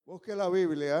Busque la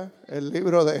Biblia, el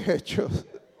libro de Hechos.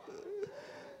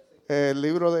 El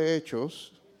libro de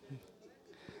Hechos,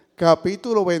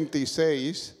 capítulo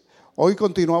 26. Hoy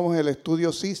continuamos el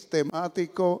estudio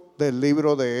sistemático del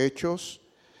libro de Hechos.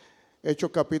 Hechos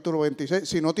capítulo 26.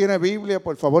 Si no tiene Biblia,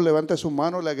 por favor levante su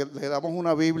mano. Le damos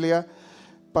una Biblia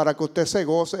para que usted se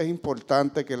goce. Es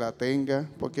importante que la tenga,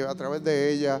 porque a través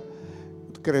de ella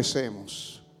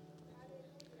crecemos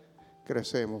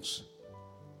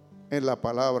en la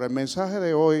palabra. El mensaje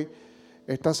de hoy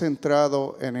está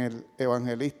centrado en el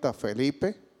evangelista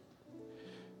Felipe.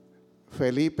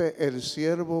 Felipe, el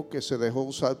siervo que se dejó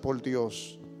usar por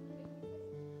Dios.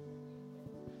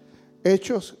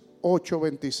 Hechos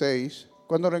 8:26.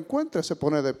 Cuando lo encuentre se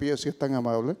pone de pie si es tan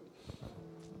amable.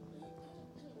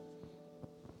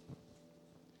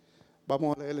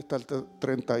 Vamos a leer hasta el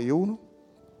 31.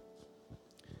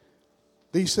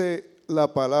 Dice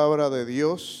la palabra de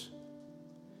Dios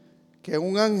que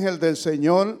un ángel del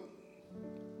Señor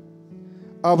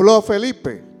habló a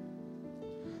Felipe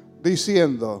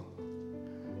diciendo: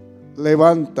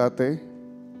 levántate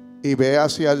y ve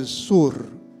hacia el sur,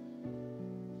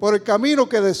 por el camino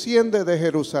que desciende de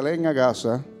Jerusalén a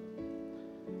Gaza,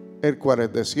 el cual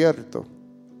es desierto.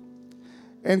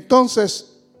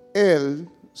 Entonces él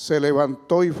se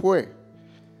levantó y fue.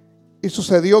 Y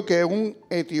sucedió que un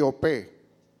etíope,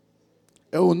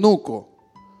 eunuco,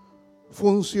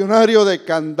 funcionario de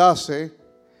Candace,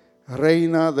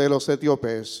 reina de los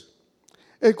etíopes,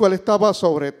 el cual estaba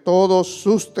sobre todos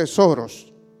sus tesoros,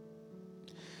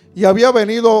 y había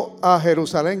venido a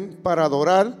Jerusalén para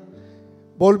adorar,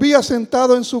 volvía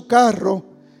sentado en su carro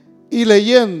y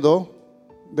leyendo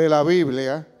de la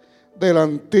Biblia del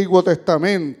Antiguo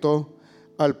Testamento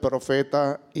al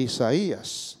profeta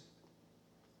Isaías.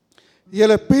 Y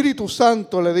el Espíritu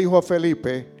Santo le dijo a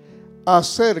Felipe: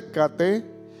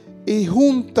 acércate y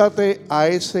júntate a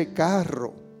ese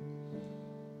carro.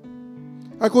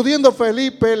 Acudiendo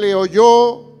Felipe, le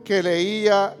oyó que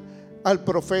leía al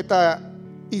profeta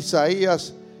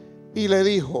Isaías y le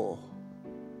dijo: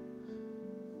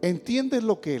 ¿entiendes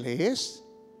lo que lees?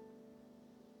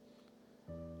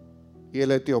 Y el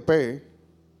etíope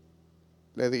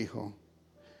le dijo: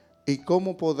 ¿y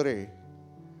cómo podré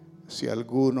si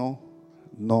alguno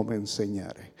no me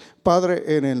enseñare?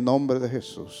 Padre, en el nombre de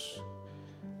Jesús,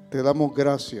 te damos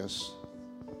gracias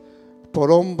por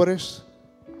hombres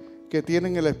que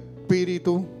tienen el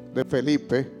espíritu de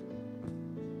Felipe,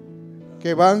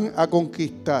 que van a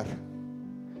conquistar,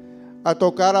 a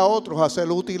tocar a otros, a ser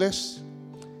útiles,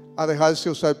 a dejarse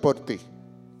usar por ti.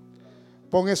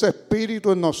 Pon ese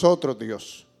espíritu en nosotros,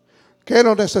 Dios, que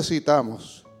nos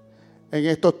necesitamos en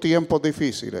estos tiempos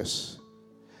difíciles.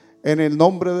 En el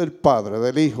nombre del Padre,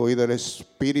 del Hijo y del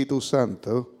Espíritu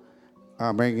Santo.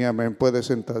 Amén y amén. Puede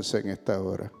sentarse en esta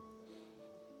hora.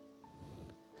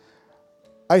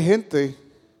 Hay gente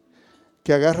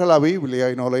que agarra la Biblia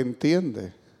y no la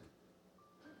entiende.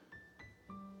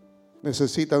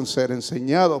 Necesitan ser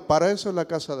enseñados. Para eso es la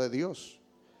casa de Dios,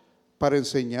 para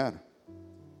enseñar.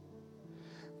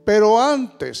 Pero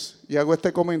antes, y hago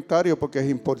este comentario porque es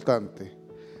importante,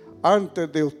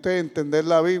 antes de usted entender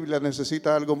la Biblia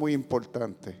necesita algo muy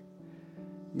importante.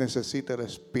 Necesita el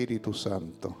Espíritu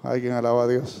Santo. ¿Alguien alaba a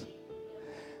Dios?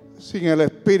 Sin el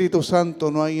Espíritu Santo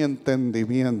no hay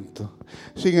entendimiento.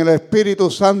 Sin el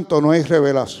Espíritu Santo no hay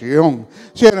revelación.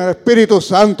 Sin el Espíritu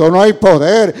Santo no hay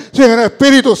poder. Sin el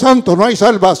Espíritu Santo no hay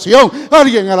salvación.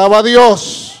 ¿Alguien alaba a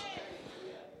Dios?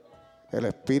 El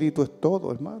Espíritu es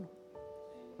todo, hermano.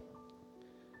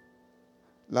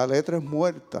 La letra es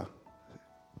muerta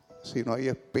si no hay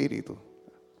Espíritu.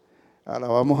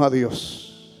 Alabamos a Dios.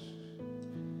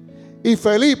 Y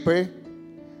Felipe,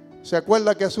 ¿se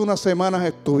acuerda que hace unas semanas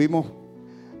estuvimos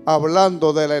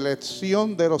hablando de la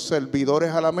elección de los servidores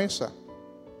a la mesa?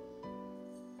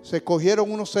 Se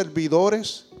escogieron unos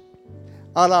servidores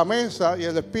a la mesa y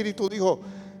el Espíritu dijo: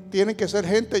 tienen que ser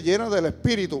gente llena del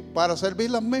Espíritu para servir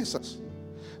las mesas,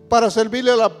 para servirle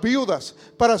a las viudas,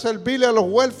 para servirle a los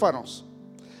huérfanos.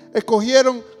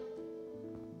 Escogieron,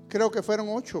 creo que fueron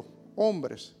 8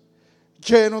 hombres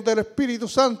llenos del Espíritu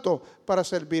Santo para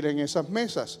servir en esas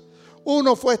mesas.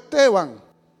 Uno fue Esteban.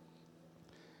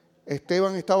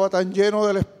 Esteban estaba tan lleno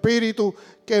del Espíritu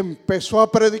que empezó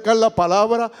a predicar la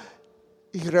palabra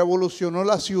y revolucionó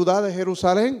la ciudad de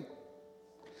Jerusalén,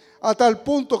 a tal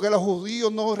punto que los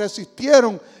judíos no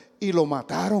resistieron y lo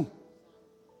mataron.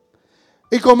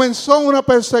 Y comenzó una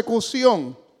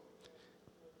persecución,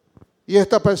 y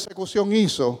esta persecución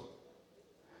hizo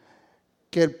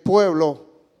que el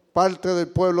pueblo, parte del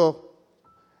pueblo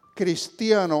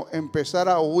cristiano,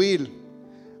 empezara a huir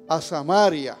a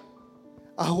Samaria,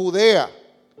 a Judea.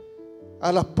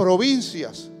 a las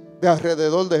provincias de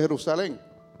alrededor de Jerusalén.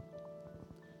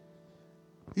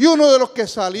 Y uno de los que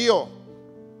salió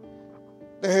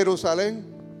de Jerusalén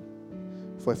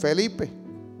fue Felipe.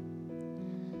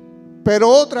 Pero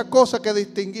otra cosa que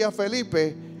distinguía a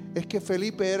Felipe es que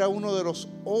Felipe era uno de los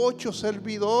 8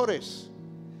 servidores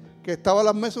que estaba a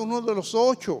las mesas, uno de los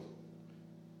 8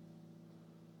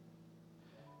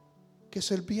 que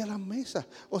servía a las mesas.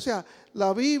 O sea,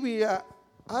 la Biblia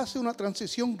hace una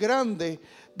transición grande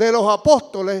de los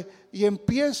apóstoles y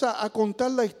empieza a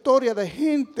contar la historia de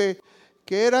gente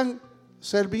que eran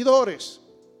servidores,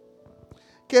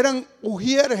 que eran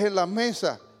ujieres en las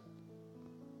mesas,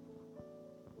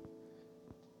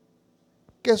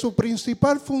 que su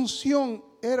principal función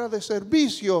era de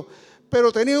servicio,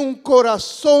 pero tenían un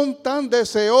corazón tan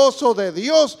deseoso de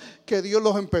Dios que Dios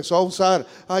los empezó a usar.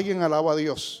 Alguien alaba a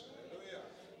Dios.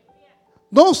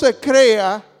 No se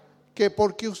crea que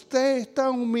porque usted está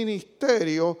en un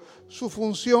ministerio, su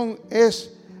función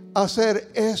es hacer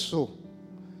eso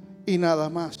y nada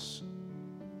más.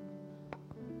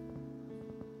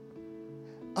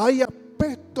 Hay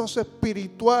aspectos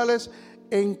espirituales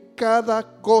en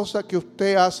cada cosa que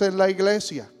usted hace en la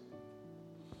iglesia.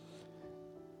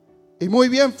 Y muy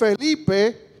bien,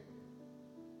 Felipe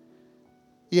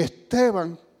y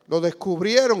Esteban lo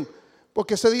descubrieron,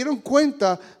 porque se dieron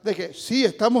cuenta de que sí,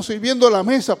 estamos sirviendo la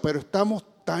mesa, pero estamos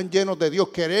tan llenos de Dios,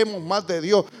 queremos más de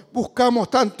Dios, buscamos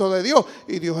tanto de Dios.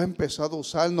 Y Dios ha empezado a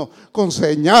usarnos con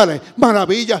señales,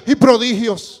 maravillas y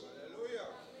prodigios.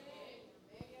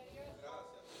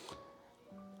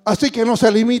 Así que no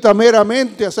se limita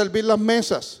meramente a servir las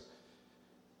mesas.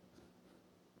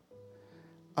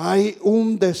 Hay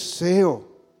un deseo.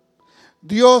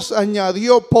 Dios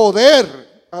añadió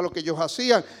poder a lo que ellos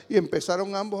hacían y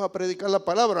empezaron ambos a predicar la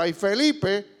palabra. Y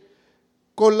Felipe,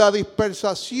 con la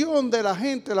dispersación de la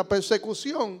gente, la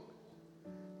persecución,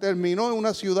 terminó en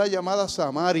una ciudad llamada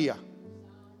Samaria.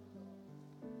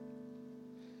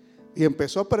 Y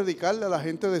empezó a predicarle a la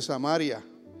gente de Samaria.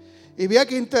 Y vea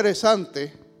qué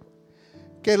interesante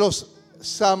que los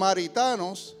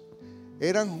samaritanos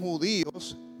eran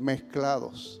judíos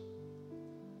mezclados.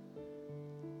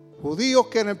 Judíos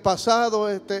que en el pasado,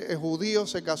 el judío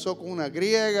se casó con una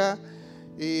griega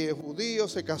y el judío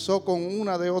se casó con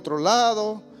una de otro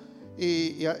lado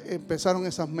y empezaron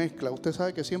esas mezclas. Usted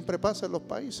sabe que siempre pasa en los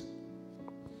países.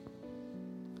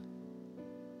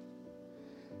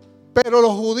 Pero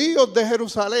los judíos de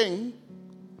Jerusalén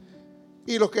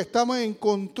y los que estaban en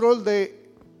control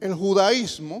del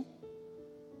judaísmo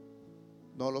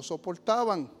no los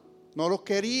soportaban, no los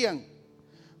querían,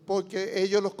 porque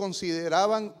ellos los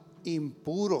consideraban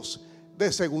impuros,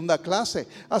 de segunda clase.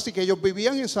 Así que ellos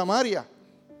vivían en Samaria,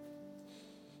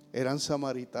 eran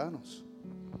samaritanos.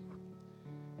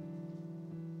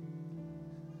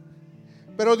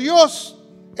 Pero Dios,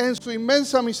 en su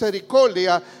inmensa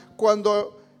misericordia,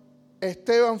 cuando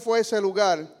Esteban fue a ese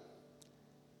lugar,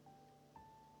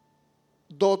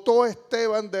 dotó a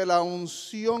Esteban de la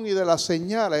unción y de las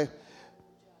señales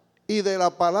y de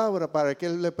la palabra para que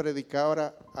él le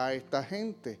predicara a esta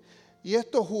gente. Y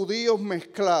estos judíos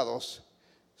mezclados,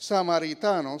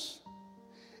 samaritanos,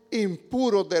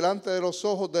 impuros delante de los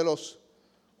ojos de los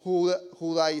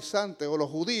judaizantes o los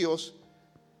judíos,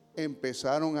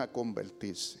 empezaron a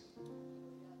convertirse.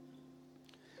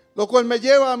 Lo cual me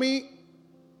lleva a mí,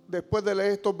 después de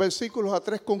leer estos versículos, a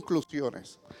 3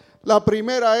 conclusiones. La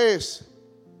primera es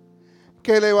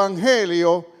que el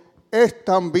evangelio es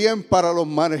también para los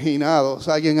marginados.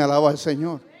 Alguien alaba al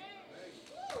Señor.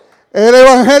 El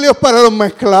evangelio es para los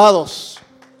mezclados.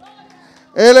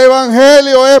 El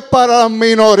evangelio es para las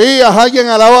minorías. Alguien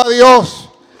alaba a Dios.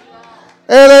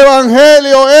 El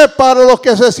evangelio es para los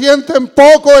que se sienten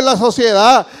poco en la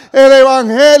sociedad. El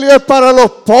evangelio es para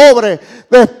los pobres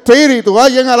de espíritu.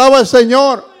 Alguien alaba al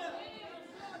Señor.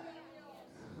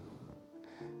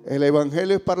 El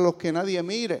evangelio es para los que nadie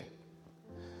mire,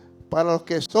 para los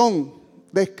que son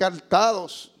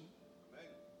descartados.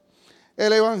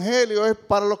 El evangelio es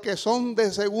para los que son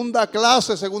de segunda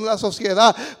clase, según la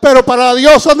sociedad, pero para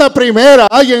Dios son de primera.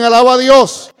 Alguien alaba a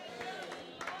Dios.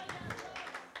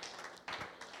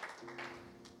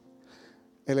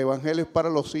 El evangelio es para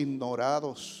los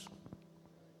ignorados.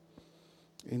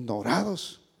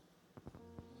 Ignorados.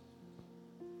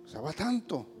 ¿Sabe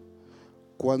tanto?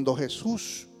 Cuando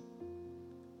Jesús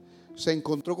se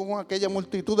encontró con aquella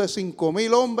multitud de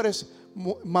 5,000 hombres,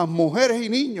 más mujeres y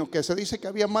niños, que se dice que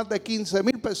había más de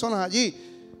 15,000 personas allí.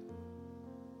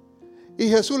 Y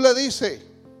Jesús le dice: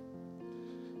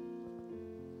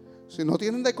 si no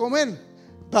tienen de comer,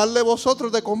 dadle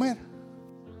vosotros de comer.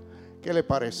 ¿Qué le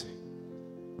parece?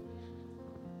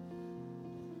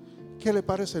 ¿Qué le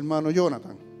parece, hermano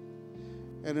Jonathan?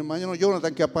 El hermano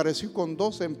Jonathan que apareció con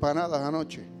 12 empanadas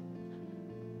anoche.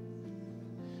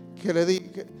 Que le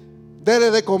dije, dele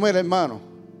de comer, hermano.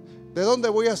 ¿De dónde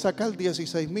voy a sacar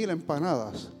 16,000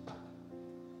 empanadas?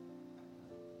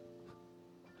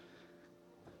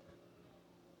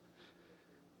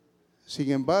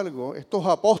 Sin embargo, estos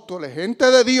apóstoles, gente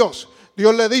de Dios,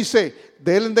 Dios le dice,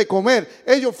 denle de comer.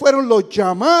 Ellos fueron los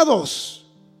llamados.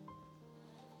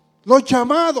 Los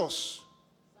llamados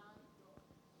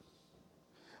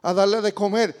a darle de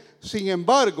comer. Sin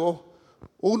embargo,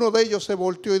 uno de ellos se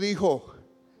volteó y dijo,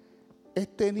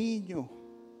 este niño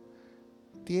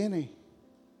tiene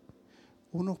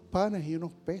unos panes y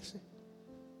unos peces.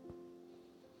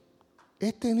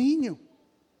 Este niño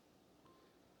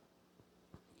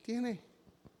tiene,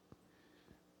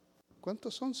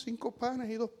 ¿cuántos son? 5 panes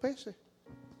y 2 peces.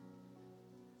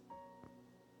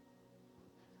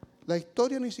 La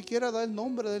historia ni siquiera da el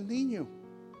nombre del niño,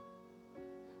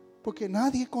 porque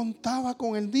nadie contaba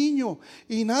con el niño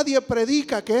y nadie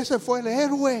predica que ese fue el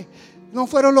héroe. No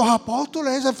fueron los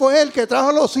apóstoles, ese fue el que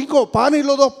trajo los 5 panes y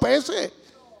los 2 peces.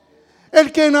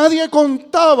 El que nadie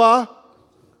contaba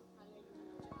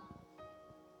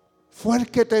fue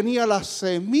el que tenía la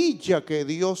semilla que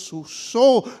Dios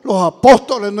usó. Los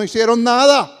apóstoles no hicieron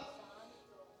nada.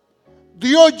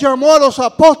 Dios llamó a los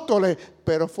apóstoles,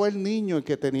 pero fue el niño el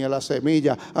que tenía la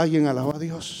semilla. Alguien alaba a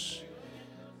Dios.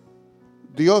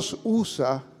 Dios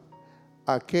usa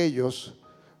a aquellos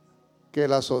que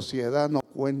la sociedad no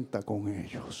cuenta con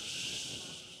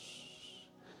ellos.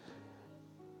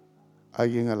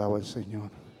 Alguien alaba al Señor.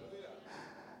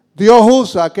 Dios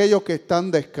usa a aquellos que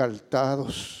están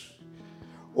descartados.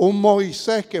 Un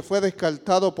Moisés que fue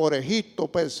descartado por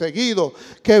Egipto, perseguido,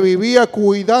 que vivía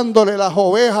cuidándole las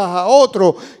ovejas a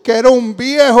otro, que era un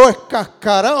viejo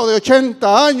escascarado de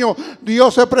 80 años.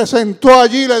 Dios se presentó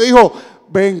allí y le dijo,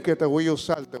 ven que te voy a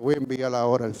usar, te voy a enviar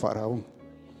ahora al faraón.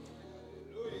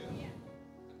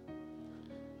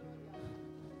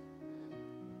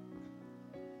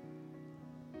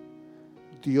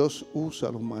 Dios usa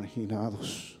a los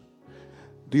marginados.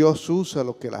 Dios usa a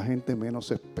los que la gente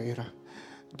menos espera.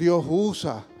 Dios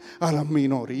usa a las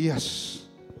minorías.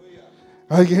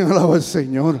 Alguien alaba al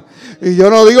Señor. Y yo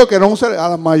no digo que no use a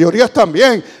las mayorías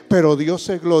también, pero Dios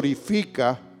se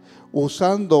glorifica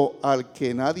usando al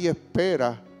que nadie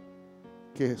espera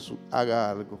que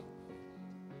haga algo.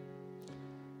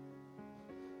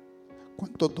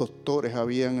 ¿Cuántos doctores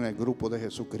habían en el grupo de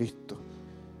Jesucristo?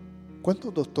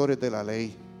 ¿Cuántos doctores de la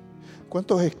ley?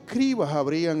 ¿Cuántos escribas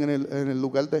habrían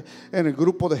en el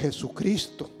grupo de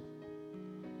Jesucristo?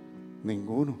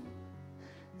 Ninguno.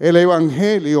 El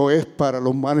evangelio es para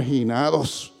los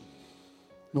marginados.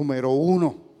 Número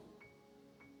 1.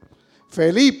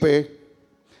 Felipe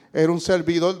era un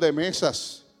servidor de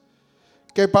mesas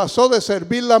que pasó de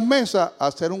servir las mesas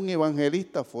a ser un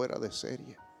evangelista fuera de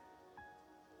serie.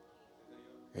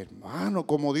 Hermano,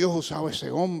 como Dios usaba a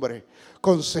ese hombre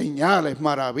con señales,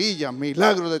 maravillas,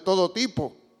 milagros de todo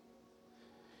tipo.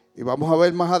 Y vamos a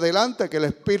ver más adelante que el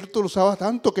Espíritu lo usaba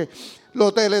tanto que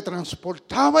lo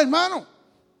teletransportaba, hermano.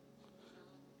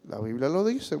 La Biblia lo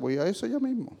dice, voy a eso ya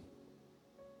mismo.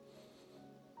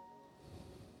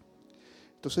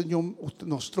 Entonces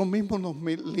nosotros mismos nos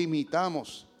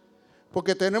limitamos,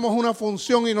 porque tenemos una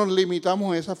función y nos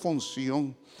limitamos a esa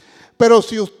función. Pero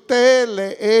si usted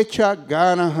le echa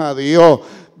ganas a Dios,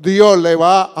 Dios le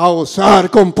va a usar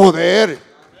con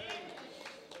poder.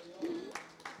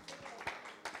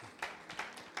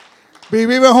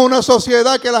 Vivimos en una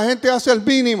sociedad que la gente hace el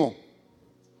mínimo.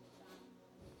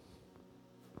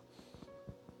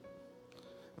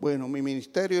 Bueno, mi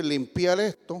ministerio es limpiar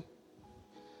esto.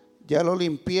 Ya lo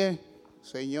limpié.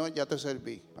 Señor, ya te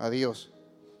serví. Adiós.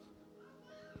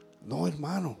 No,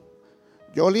 hermano.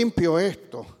 Yo limpio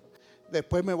esto.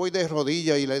 Después me voy de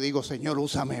rodillas y le digo, Señor,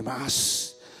 úsame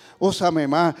más. Úsame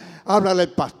más. Háblale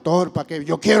al pastor para que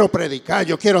yo quiero predicar.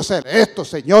 Yo quiero hacer esto,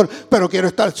 Señor. Pero quiero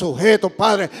estar sujeto,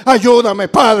 Padre. Ayúdame,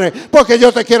 Padre, porque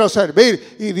yo te quiero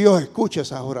servir. Y Dios escucha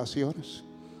esas oraciones.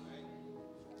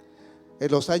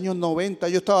 En los años 90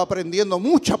 yo estaba aprendiendo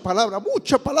mucha palabra.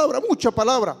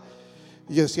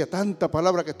 Y yo decía, tanta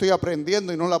palabra que estoy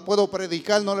aprendiendo y no la puedo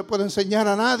predicar, no le puedo enseñar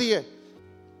a nadie.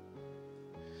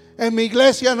 En mi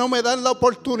iglesia no me dan la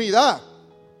oportunidad.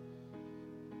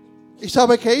 ¿Y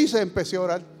sabe qué hice? Empecé a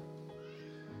orar.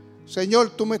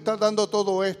 Señor, tú me estás dando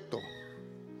todo esto.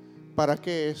 ¿Para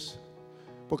qué es?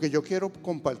 Porque yo quiero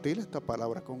compartir esta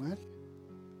palabra con él.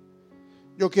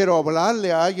 Yo quiero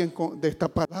hablarle a alguien de esta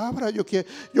palabra. Yo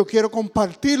quiero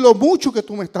compartir lo mucho que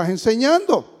tú me estás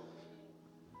enseñando.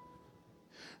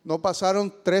 No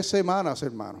pasaron 3 semanas,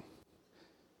 hermano.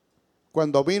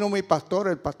 Cuando vino mi pastor,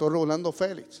 el pastor Rolando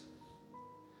Félix,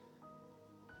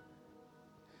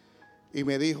 y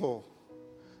me dijo: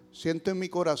 siento en mi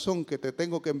corazón que te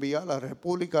tengo que enviar a la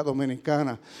República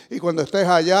Dominicana, y cuando estés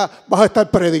allá vas a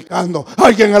estar predicando.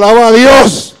 Alguien alaba a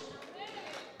Dios,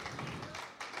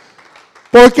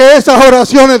 porque esas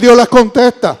oraciones Dios las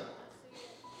contesta.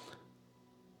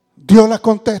 Dios las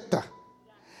contesta.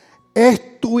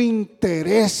 Es tu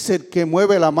interés el que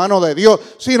mueve la mano de Dios.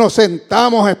 Si nos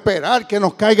sentamos a esperar que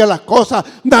nos caigan las cosas,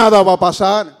 nada va a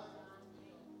pasar.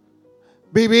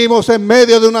 Vivimos en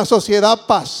medio de una sociedad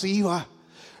pasiva,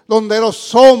 donde a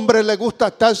los hombres les gusta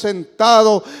estar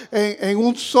sentados en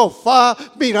un sofá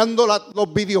mirando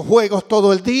los videojuegos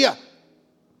todo el día,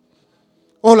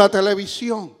 o la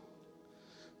televisión.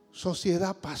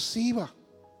 Sociedad pasiva.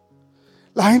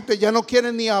 La gente ya no quiere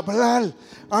ni hablar.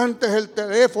 Antes el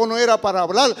teléfono era para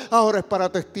hablar, ahora es para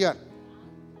textear.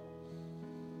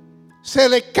 Se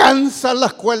le cansan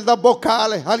las cuerdas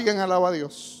vocales. Alguien alaba a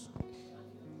Dios.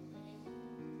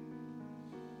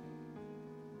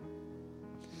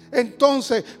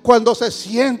 Entonces, cuando se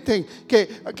sienten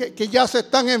que ya se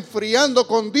están enfriando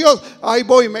con Dios, ahí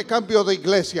voy y me cambio de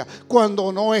iglesia.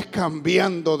 Cuando no es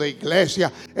cambiando de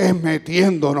iglesia, es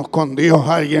metiéndonos con Dios.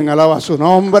 Alguien alaba su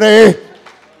nombre.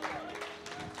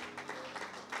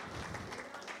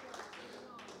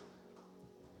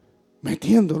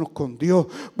 Metiéndonos con Dios,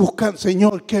 buscan: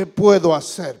 Señor, ¿qué puedo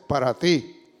hacer para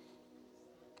ti?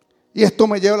 Y esto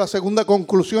me lleva a la segunda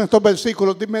conclusión. Estos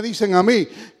versículos me dicen a mí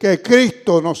que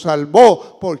Cristo nos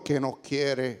salvó porque nos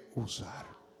quiere usar.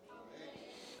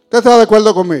 ¿Usted está de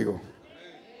acuerdo conmigo?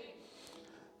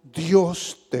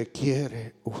 Dios te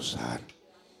quiere usar.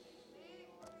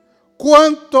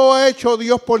 ¿Cuánto ha hecho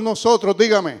Dios por nosotros?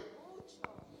 Dígame.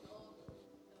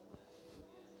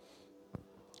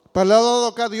 Para el lado de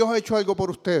acá, Dios ha hecho algo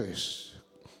por ustedes.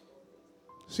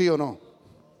 ¿Sí o no?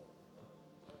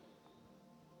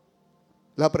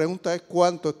 La pregunta es: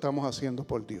 ¿cuánto estamos haciendo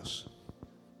por Dios?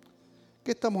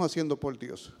 ¿Qué estamos haciendo por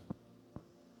Dios?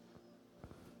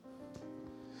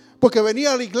 Porque venir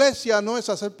a la iglesia no es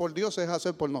hacer por Dios, es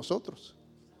hacer por nosotros.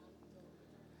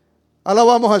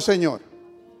 Alabamos al Señor.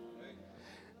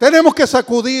 Tenemos que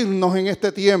sacudirnos en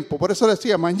este tiempo. Por eso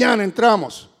decía, mañana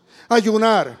entramos a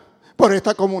ayunar por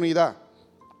esta comunidad.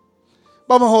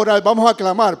 Vamos a orar, vamos a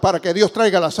clamar para que Dios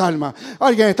traiga las almas.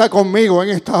 Alguien está conmigo en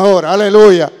esta hora.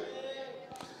 Aleluya.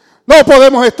 No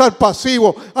podemos estar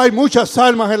pasivos. Hay muchas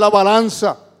almas en la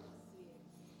balanza.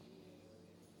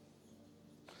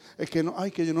 Es que no,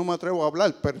 que yo no me atrevo a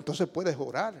hablar, pero entonces puedes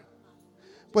orar.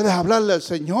 Puedes hablarle al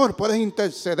Señor, puedes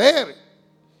interceder.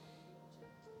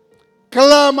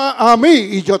 Clama a mí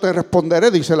y yo te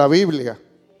responderé, dice la Biblia.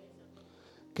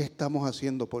 ¿Qué estamos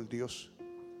haciendo por Dios?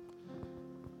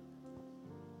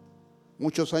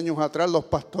 Muchos años atrás los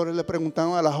pastores le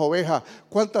preguntaban a las ovejas: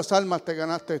 ¿cuántas almas te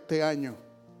ganaste este año?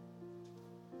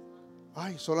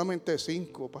 Ay, solamente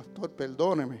 5, pastor,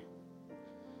 perdóneme.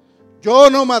 Yo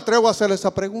no me atrevo a hacer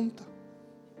esa pregunta,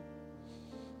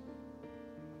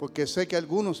 porque sé que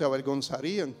algunos se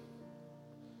avergonzarían.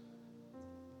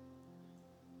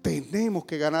 Tenemos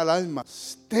que ganar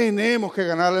almas, tenemos que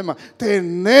ganar almas,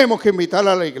 tenemos que invitar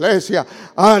a la iglesia.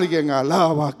 Alguien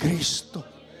alaba a Cristo.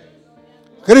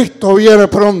 Cristo viene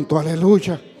pronto,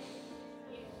 aleluya.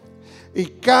 Y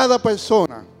cada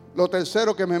persona, lo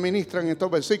tercero que me ministran en estos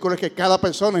versículos es que cada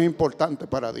persona es importante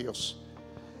para Dios.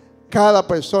 Cada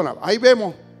persona. Ahí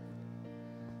vemos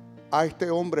a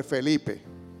este hombre Felipe.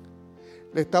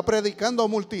 Le está predicando a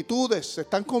multitudes, se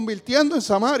están convirtiendo en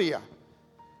Samaria.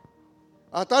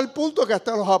 A tal punto que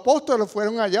hasta los apóstoles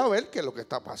fueron allá a ver qué es lo que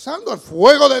está pasando. El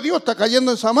fuego de Dios está cayendo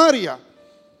en Samaria.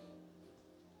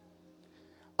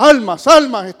 Almas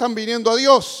están viniendo a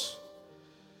Dios.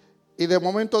 Y de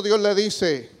momento Dios le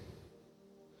dice: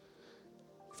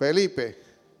 Felipe,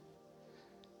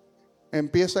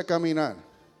 empieza a caminar.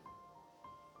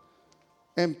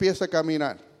 Empieza a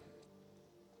caminar.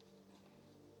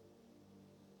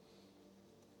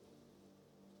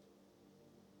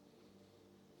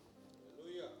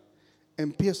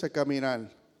 Empieza a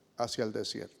caminar hacia el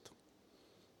desierto.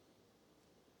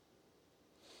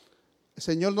 El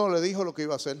Señor no le dijo lo que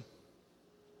iba a hacer.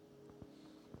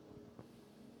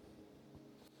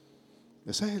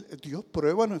 Dios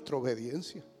prueba nuestra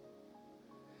obediencia.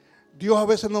 Dios a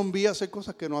veces nos envía a hacer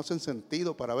cosas que no hacen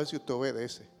sentido para ver si usted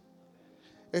obedece.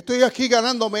 Estoy aquí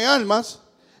ganándome almas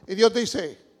y Dios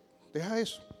dice: deja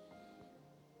eso.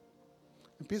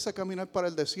 Empieza a caminar para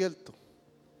el desierto.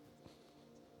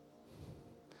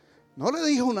 No le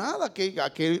dijo nada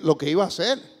que lo que iba a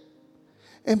hacer.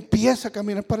 Empieza a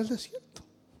caminar para el desierto.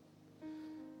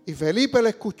 Y Felipe le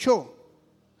escuchó.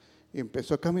 Y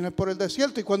empezó a caminar por el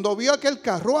desierto. Y cuando vio aquel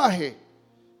carruaje,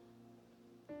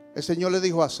 el Señor le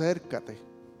dijo: acércate,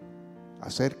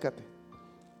 acércate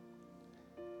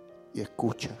y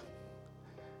escucha.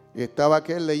 Y estaba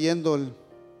aquel leyendo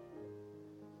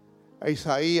a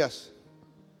Isaías: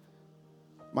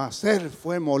 mas él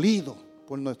fue molido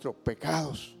por nuestros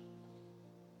pecados.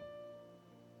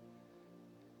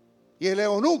 Y el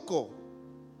eunuco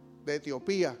de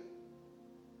Etiopía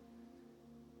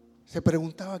se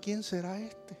preguntaba: ¿quién será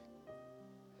este?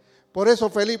 Por eso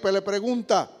Felipe le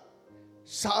pregunta: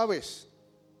 ¿sabes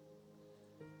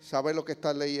lo que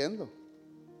estás leyendo?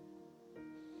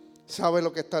 ¿Sabes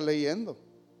lo que estás leyendo?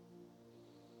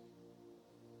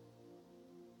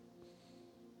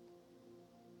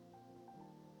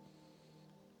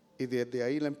 Y desde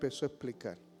ahí le empezó a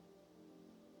explicar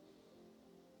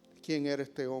quién era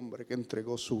este hombre que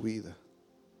entregó su vida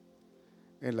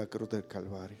en la cruz del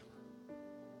Calvario.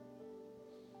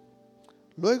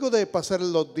 Luego de pasar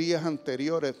los días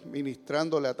anteriores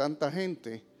ministrándole a tanta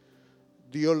gente,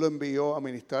 Dios lo envió a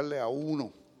ministrarle a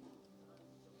uno.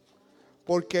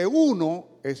 Porque uno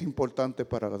es importante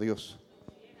para Dios.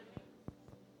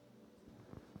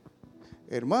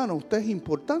 Hermano, usted es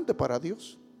importante para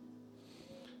Dios.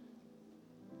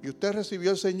 Y usted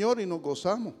recibió al Señor y nos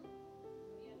gozamos.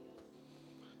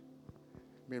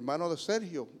 Mi hermano de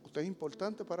Sergio, usted es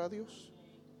importante para Dios.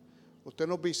 Usted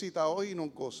nos visita hoy y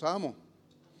nos gozamos.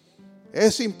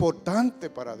 Es importante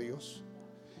para Dios.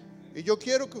 Y yo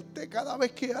quiero que usted, cada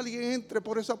vez que alguien entre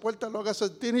por esa puerta, lo haga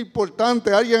sentir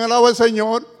importante. Alguien alaba al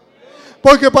Señor.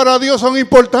 Porque para Dios son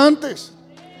importantes.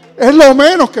 Es lo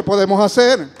menos que podemos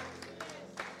hacer.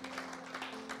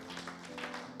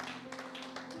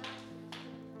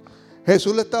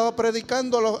 Jesús le estaba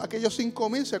predicando a aquellos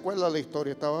 5,000, ¿se acuerda la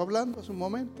historia? Estaba hablando hace un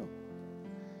momento.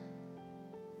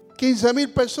 15,000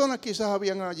 personas quizás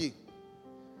habían allí.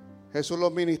 Jesús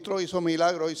los ministró, hizo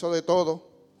milagros, hizo de todo.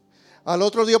 Al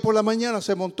otro día por la mañana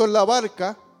se montó en la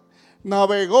barca,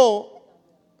 navegó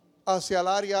hacia el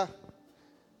área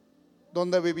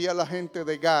donde vivía la gente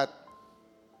de Gad.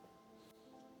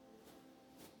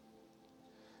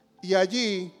 Y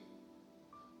allí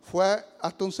fue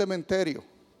hasta un cementerio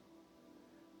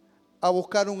a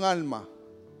buscar un alma,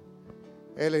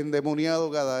 el endemoniado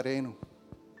gadareno.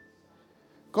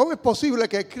 ¿Cómo es posible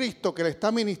que Cristo, que le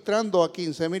está ministrando a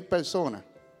 15,000 personas,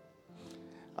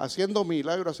 haciendo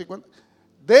milagros así,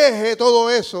 deje todo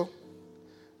eso,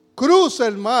 cruce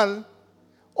el mar,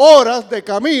 horas de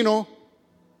camino,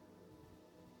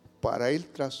 para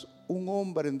ir tras un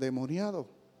hombre endemoniado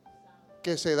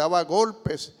que se daba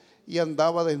golpes y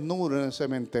andaba desnudo en el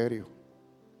cementerio?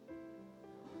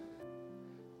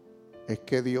 Es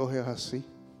que Dios es así.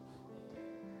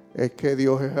 Es que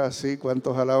Dios es así.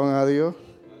 ¿Cuántos alaban a Dios?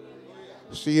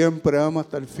 Siempre ama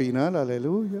hasta el final.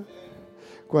 Aleluya.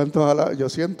 ¿Cuántos alaban? Yo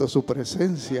siento su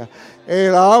presencia.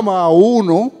 Él ama a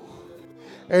uno.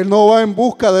 Él no va en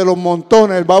busca de los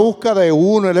montones. Él va a busca de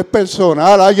uno. Él es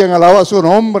personal. Alguien alaba su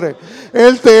nombre.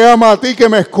 Él te ama a ti que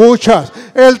me escuchas.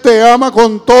 Él te ama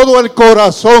con todo el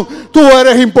corazón. Tú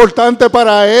eres importante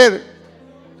para Él.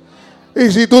 Y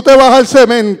si tú te vas al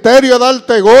cementerio a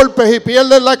darte golpes y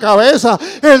pierdes la cabeza,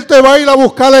 Él te va a ir a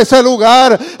buscar a ese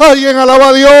lugar. Alguien alaba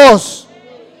a Dios.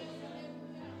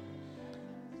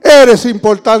 Eres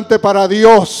importante para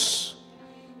Dios.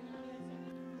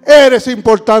 Eres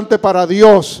importante para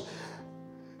Dios.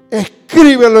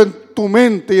 Escríbelo en tu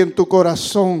mente y en tu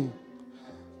corazón.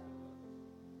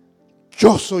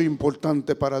 Yo soy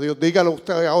importante para Dios. Dígalo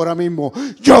usted ahora mismo.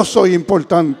 Yo soy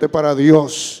importante para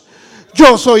Dios.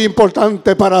 Yo soy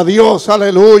importante para Dios,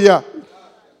 aleluya.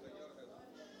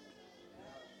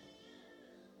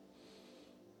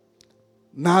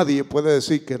 Nadie puede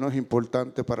decir que no es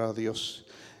importante para Dios.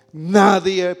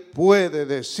 Nadie puede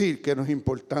decir que no es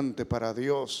importante para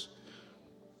Dios.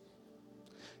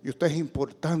 Y usted es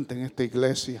importante en esta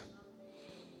iglesia.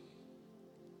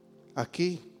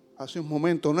 Aquí, hace un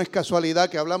momento, no es casualidad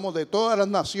que hablamos de todas las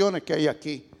naciones que hay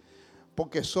aquí.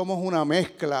 Porque somos una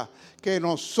mezcla, que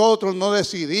nosotros no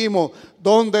decidimos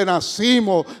dónde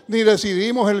nacimos, ni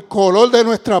decidimos el color de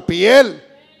nuestra piel.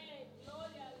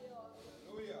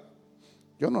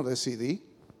 Yo no decidí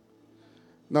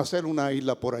nacer en una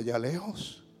isla por allá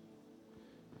lejos,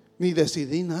 ni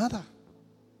decidí nada.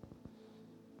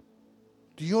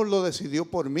 Dios lo decidió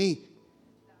por mí.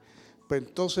 Pero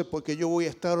entonces, ¿por qué yo voy a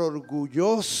estar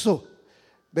orgulloso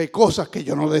de cosas que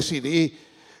yo no decidí?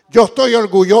 Yo estoy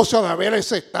orgulloso de haber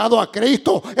aceptado a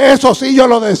Cristo. Eso sí yo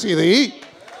lo decidí.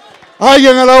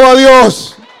 Alguien alaba a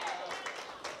Dios.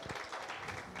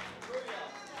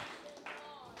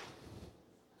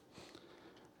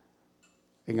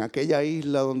 En aquella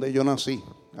isla donde yo nací,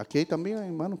 Aquí también hay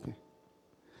hermanos que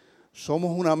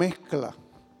somos una mezcla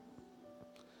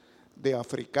de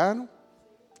africanos.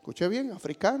 Escuché bien,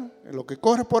 africano. En lo que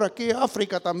corre por aquí es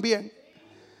África también.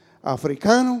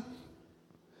 Africano,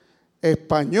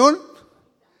 español,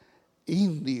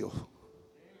 indio.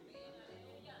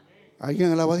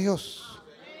 ¿Alguien alaba a Dios?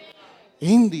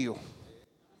 Indio.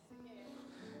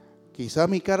 Quizá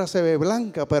mi cara se ve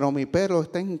blanca, pero mi pelo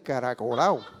está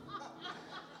encaracolado.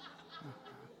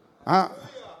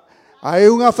 Hay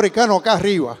un africano acá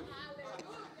arriba.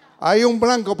 Hay un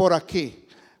blanco por aquí.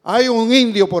 Hay un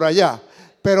indio por allá.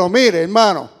 Pero mire,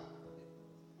 hermano,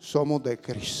 somos de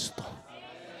Cristo.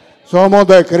 Somos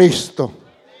de Cristo.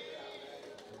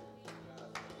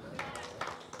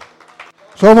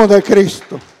 Somos de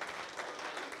Cristo.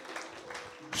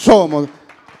 Somos.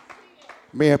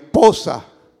 Mi esposa,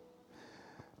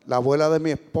 la abuela de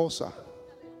mi esposa,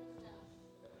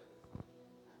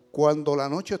 cuando la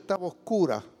noche estaba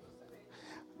oscura,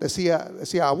 decía,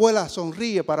 abuela,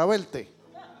 sonríe para verte.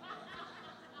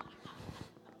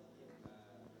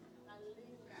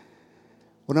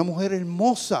 Una mujer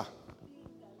hermosa,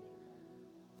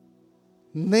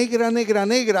 negra, negra,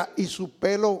 negra, y su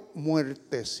pelo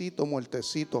muertecito,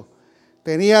 muertecito.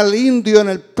 Tenía el indio en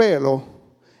el pelo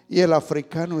y el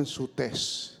africano en su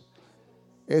tez.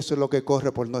 Eso es lo que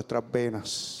corre por nuestras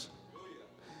venas.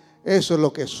 Eso es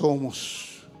lo que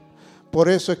somos. Por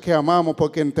eso es que amamos,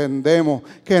 porque entendemos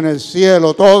que en el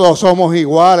cielo todos somos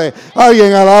iguales.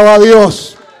 Alguien alaba a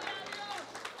Dios.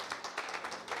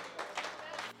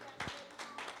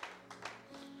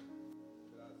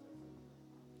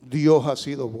 Dios ha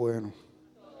sido bueno.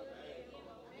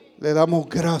 Le damos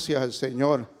gracias al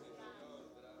Señor.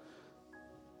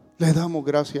 Le damos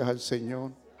gracias al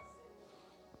Señor.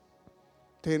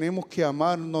 Tenemos que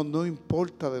amarnos, no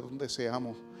importa de dónde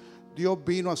seamos. Dios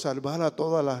vino a salvar a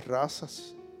todas las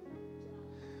razas.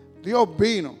 Dios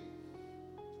vino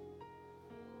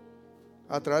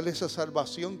a traer esa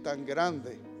salvación tan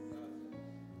grande.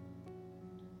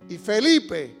 Y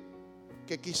Felipe,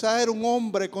 que quizás era un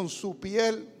hombre con su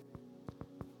piel,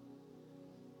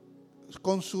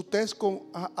 con su tez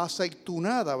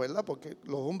aceitunada, ¿verdad? Porque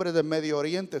los hombres del Medio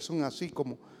Oriente son así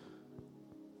como.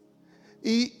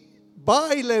 Y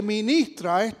va y le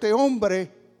ministra a este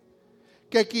hombre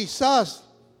que quizás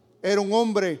era un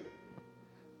hombre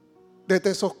de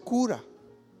tez oscura.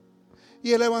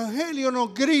 Y el Evangelio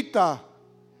nos grita,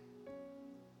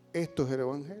 esto es el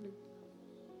Evangelio.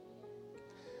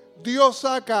 Dios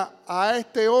saca a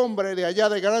este hombre de allá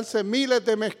de ganarse miles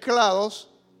de mezclados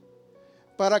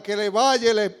para que le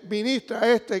vaya y le ministre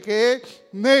a este que es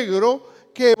negro,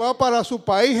 que va para su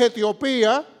país,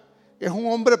 Etiopía. Es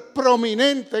un hombre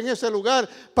prominente en ese lugar,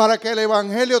 para que el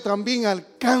Evangelio también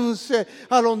alcance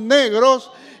a los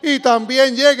negros y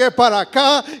también llegue para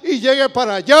acá y llegue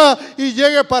para allá y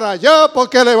llegue para allá,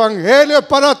 porque el Evangelio es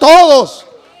para todos.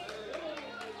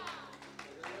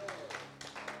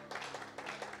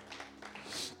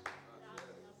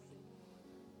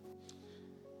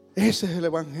 Ese es el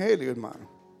Evangelio, hermano.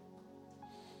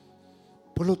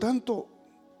 Por lo tanto,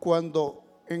 cuando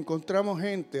encontramos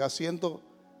gente haciendo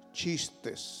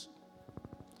chistes,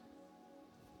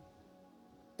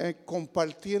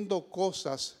 compartiendo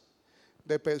cosas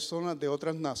de personas de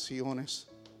otras naciones,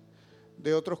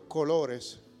 de otros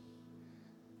colores,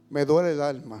 me duele el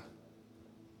alma.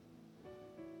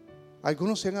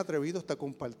 Algunos se han atrevido hasta a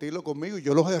compartirlo conmigo y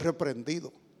yo los he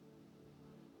reprendido.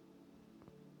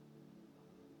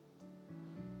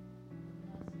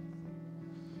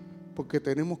 Porque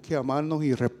tenemos que amarnos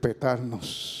y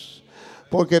respetarnos.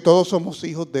 Porque todos somos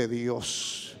hijos de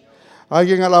Dios.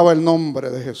 Alguien alaba el nombre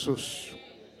de Jesús.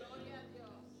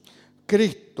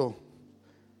 Cristo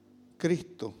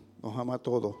nos ama a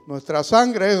todos. Nuestra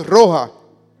sangre es roja.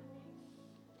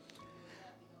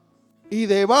 Y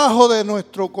debajo de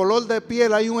nuestro color de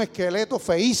piel hay un esqueleto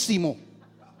feísimo.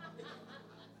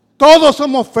 Todos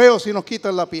somos feos si nos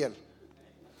quitan la piel.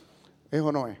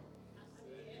 ¿Eso no es?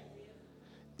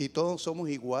 Y todos somos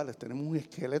iguales, tenemos un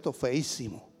esqueleto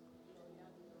feísimo.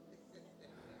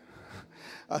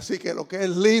 Así que lo que es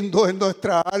lindo es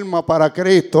nuestra alma para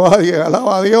Cristo. Alguien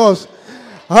alaba a Dios.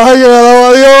 Alguien alaba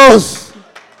a Dios.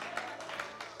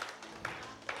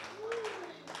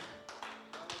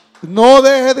 No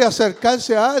deje de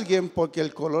acercarse a alguien porque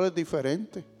el color es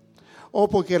diferente. O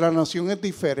porque la nación es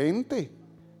diferente.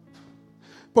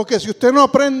 Porque si usted no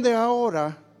aprende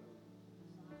ahora,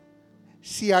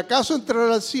 si acaso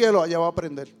entrará al cielo, allá va a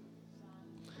aprender.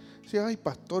 Dice, ay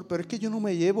pastor, pero es que yo no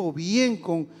me llevo bien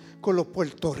con los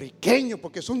puertorriqueños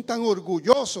porque son tan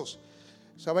orgullosos.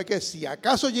 ¿Sabe que si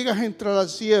acaso llegas a entrar al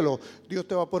cielo, Dios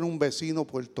te va a poner un vecino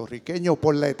puertorriqueño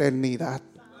por la eternidad?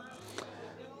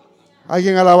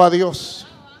 Alguien alaba a Dios.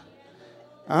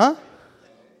 ¿Ah?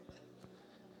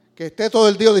 Que esté todo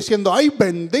el día diciendo, ay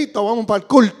bendito, vamos para el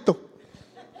culto.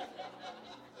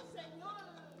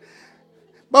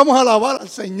 Vamos a alabar al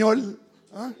Señor.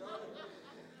 ¿Ah?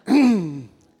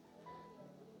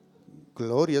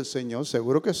 Gloria al Señor,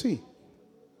 seguro que sí.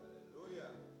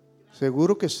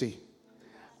 Seguro que sí.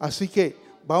 Así que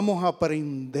vamos a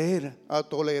aprender a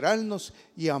tolerarnos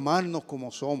y amarnos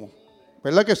como somos.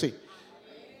 ¿Verdad que sí?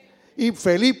 Y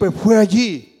Felipe fue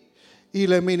allí y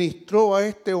le ministró a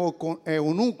este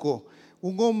eunuco,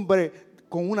 un hombre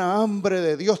con una hambre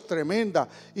de Dios tremenda.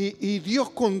 Y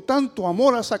Dios con tanto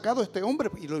amor ha sacado a este hombre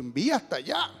y lo envía hasta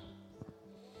allá.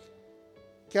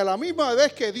 Que a la misma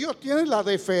vez que Dios tiene la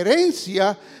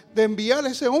deferencia de enviar a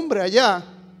ese hombre allá,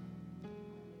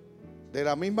 de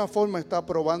la misma forma está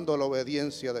probando la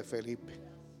obediencia de Felipe.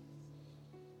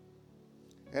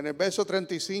 En el verso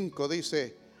 35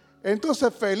 dice,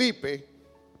 entonces Felipe,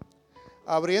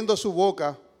 abriendo su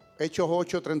boca, Hechos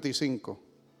 8:35,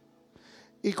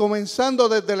 y comenzando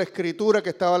desde la escritura que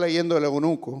estaba leyendo el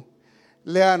eunuco,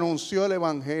 le anunció el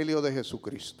evangelio de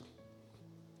Jesucristo.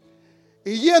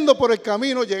 Y yendo por el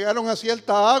camino llegaron a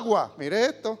cierta agua, mire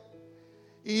esto,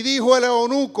 y dijo el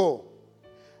eunuco,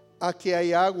 aquí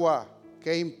hay agua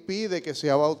que impide que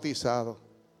sea bautizado.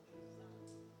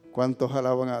 ¿Cuántos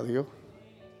alaban a Dios?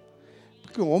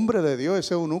 Porque un hombre de Dios,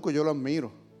 ese eunuco, yo lo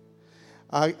admiro.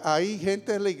 Hay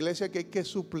gente en la iglesia que hay que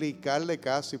suplicarle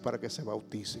casi para que se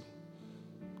bautice.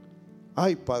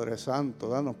 Ay, Padre Santo,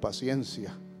 danos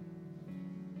paciencia.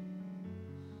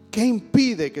 ¿Qué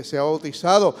impide que sea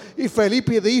bautizado? Y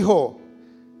Felipe dijo,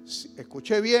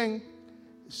 escuche bien,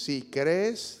 si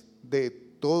crees de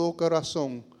todo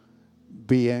corazón,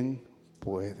 bien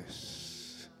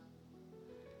puedes.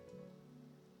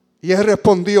 Y él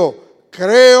respondió,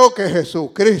 creo que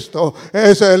Jesucristo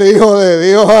es el Hijo de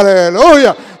Dios,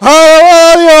 aleluya,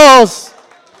 ¡alaba a Dios!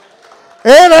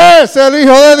 Él es el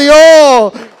Hijo de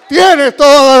Dios. Tienes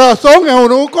toda la razón,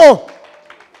 eunuco.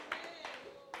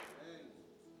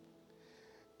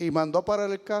 Y mandó a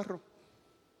parar el carro.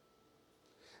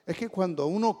 Es que cuando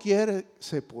uno quiere,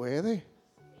 se puede.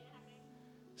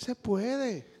 Se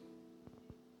puede.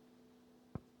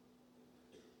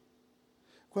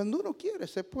 Cuando uno quiere,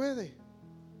 se puede.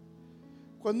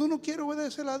 Cuando uno quiere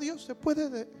obedecer a Dios, se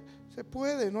puede. Se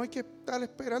puede. No hay que estar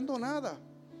esperando nada.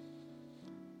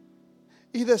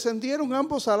 Y descendieron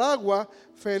ambos al agua,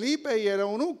 Felipe y el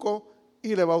eunuco,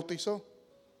 y le bautizó.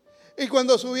 Y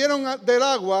cuando subieron del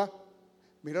agua,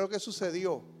 mira lo que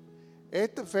sucedió.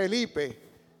 Este Felipe,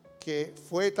 que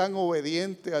fue tan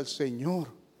obediente al Señor,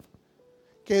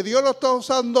 que Dios lo está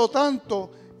usando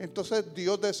tanto, entonces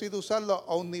Dios decide usarlo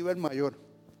a un nivel mayor.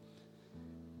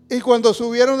 Y cuando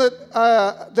subieron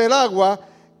del agua,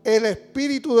 el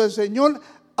Espíritu del Señor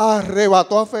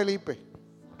arrebató a Felipe.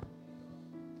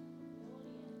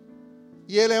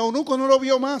 Y el eunuco no lo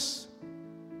vio más.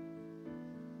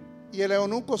 Y el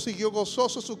eunuco siguió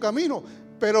gozoso su camino.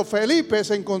 Pero Felipe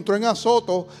se encontró en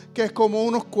Azoto, que es como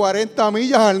unos 40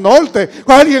 millas al norte.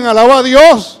 Alguien alaba a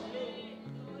Dios.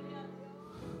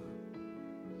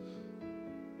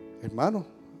 Hermano,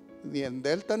 ni en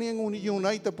Delta ni en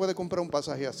United puede comprar un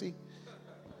pasaje así.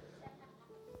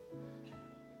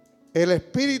 El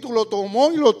Espíritu lo tomó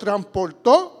y lo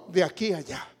transportó de aquí a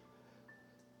allá.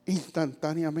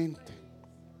 Instantáneamente.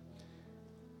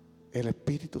 El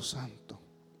Espíritu Santo.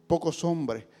 Pocos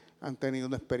hombres han tenido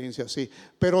una experiencia así.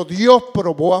 Pero Dios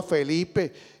probó a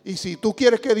Felipe. Y si tú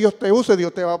quieres que Dios te use,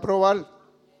 Dios te va a probar.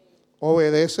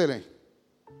 Obedécele.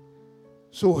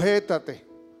 Sujétate.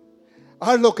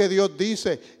 Haz lo que Dios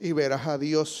dice y verás a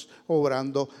Dios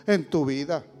obrando en tu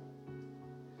vida.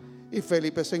 Y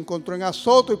Felipe se encontró en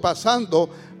Azoto y pasando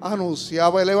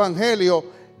anunciaba el evangelio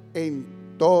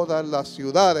en todas las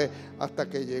ciudades hasta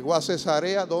que llegó a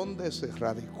Cesarea, donde se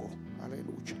radicó.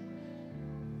 Aleluya.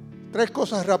 3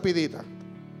 cosas rapiditas.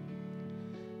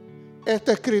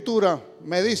 Esta escritura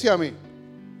me dice a mí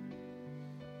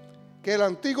que el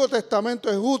Antiguo Testamento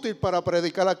es útil para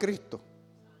predicar a Cristo.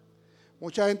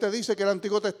 Mucha gente dice que el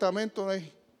Antiguo Testamento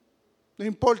no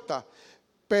importa,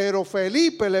 pero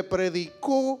Felipe le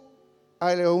predicó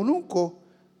al eunuco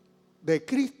de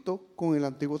Cristo con el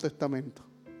Antiguo Testamento.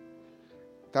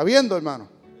 ¿Está viendo, hermano?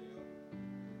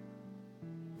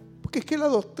 Porque es que la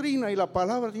doctrina y la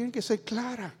palabra tienen que ser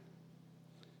claras.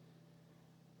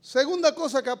 Segunda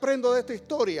cosa que aprendo de esta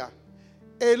historia,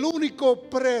 el único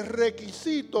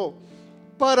prerequisito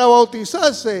para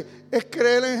bautizarse es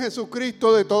creer en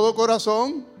Jesucristo de todo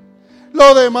corazón.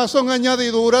 Lo demás son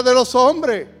añadiduras de los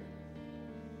hombres.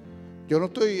 Yo no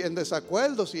estoy en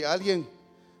desacuerdo si alguien,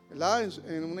 ¿verdad?,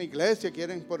 en una iglesia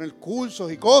quieren poner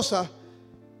cursos y cosas,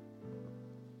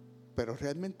 Pero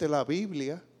realmente la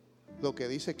Biblia lo que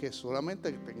dice es que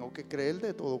solamente tengo que creer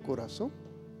de todo corazón.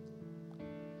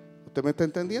 ¿Usted me está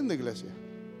entendiendo, iglesia?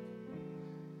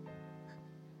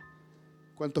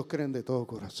 ¿Cuántos creen de todo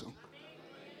corazón?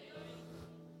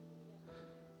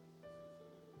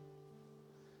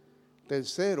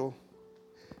 Tercero,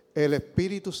 el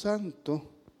Espíritu Santo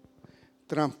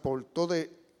transportó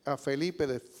a Felipe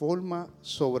de forma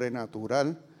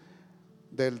sobrenatural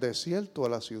del desierto a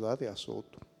la ciudad de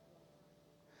Azoto.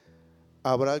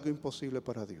 ¿Habrá algo imposible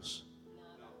para Dios?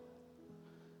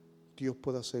 Dios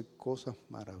puede hacer cosas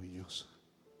maravillosas.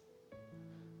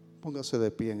 Póngase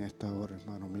de pie en esta hora,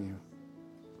 hermano mío.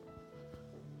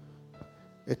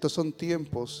 Estos son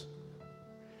tiempos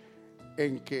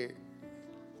en que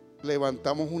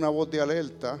levantamos una voz de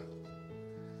alerta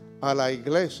a la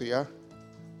iglesia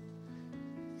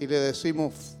y le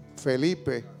decimos: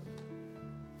 Felipe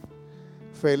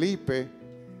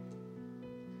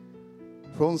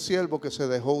fue un siervo que se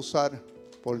dejó usar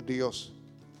por Dios.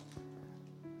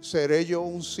 ¿Seré yo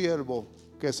un siervo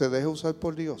que se deje usar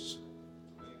por Dios?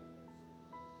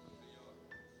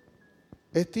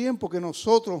 Es tiempo que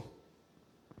nosotros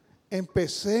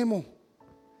empecemos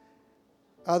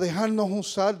a dejarnos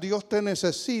usar. Dios te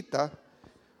necesita,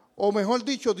 o mejor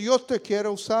dicho, Dios te quiere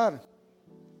usar.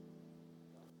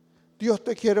 Dios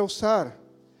te quiere usar.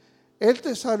 Él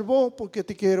te salvó porque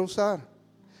te quiere usar.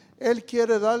 Él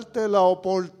quiere darte la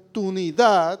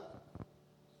oportunidad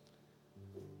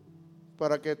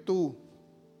para que tú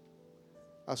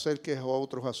acerques a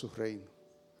otros a su reino.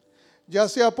 Ya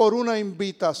sea por una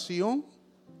invitación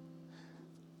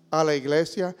a la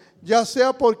iglesia, ya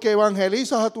sea porque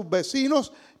evangelizas a tus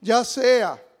vecinos, ya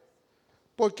sea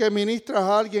porque ministras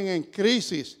a alguien en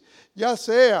crisis, ya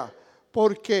sea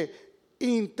porque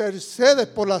intercedes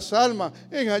por las almas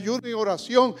en ayuno y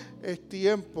oración. Es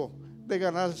tiempo de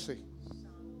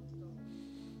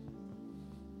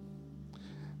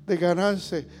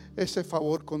ganarse ese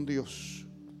favor con Dios,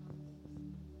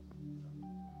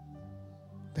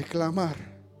 de clamar,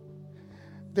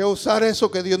 de usar eso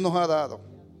que Dios nos ha dado.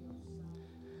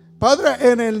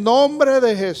 Padre, en el nombre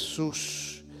de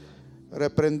Jesús,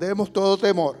 reprendemos todo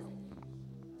temor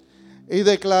y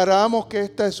declaramos que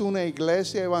esta es una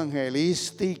iglesia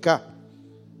evangelística,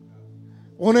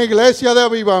 una iglesia de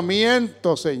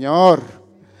avivamiento, Señor,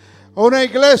 una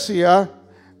iglesia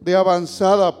de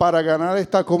avanzada para ganar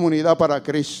esta comunidad para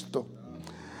Cristo.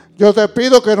 Yo te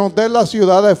pido que nos des la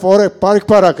ciudad de Forest Park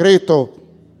para Cristo.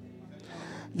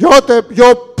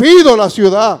 Yo pido la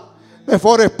ciudad de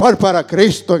Forest Park para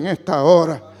Cristo en esta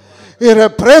hora. Y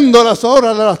reprendo las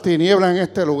obras de las tinieblas en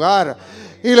este lugar.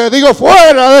 Y le digo: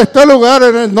 fuera de este lugar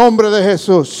en el nombre de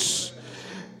Jesús.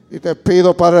 Y te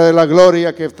pido, Padre de la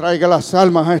gloria, que traiga las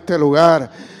almas a este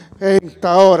lugar. En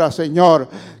esta hora, Señor,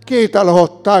 quita los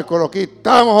obstáculos,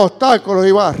 quitamos obstáculos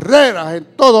y barreras en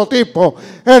todo tipo,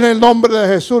 en el nombre de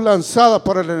Jesús, lanzadas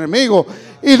por el enemigo.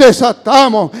 Y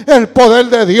desatamos el poder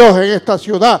de Dios en esta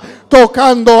ciudad,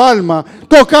 tocando almas,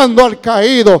 tocando al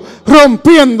caído,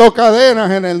 rompiendo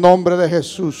cadenas en el nombre de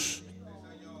Jesús.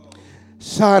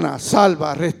 Sana,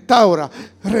 salva, restaura,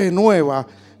 renueva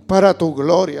para tu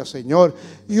gloria, Señor.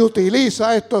 Y utiliza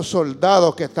a estos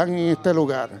soldados que están en este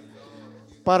lugar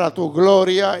para tu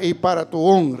gloria y para tu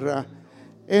honra,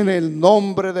 en el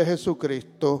nombre de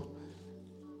Jesucristo.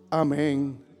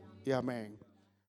 Amén y amén.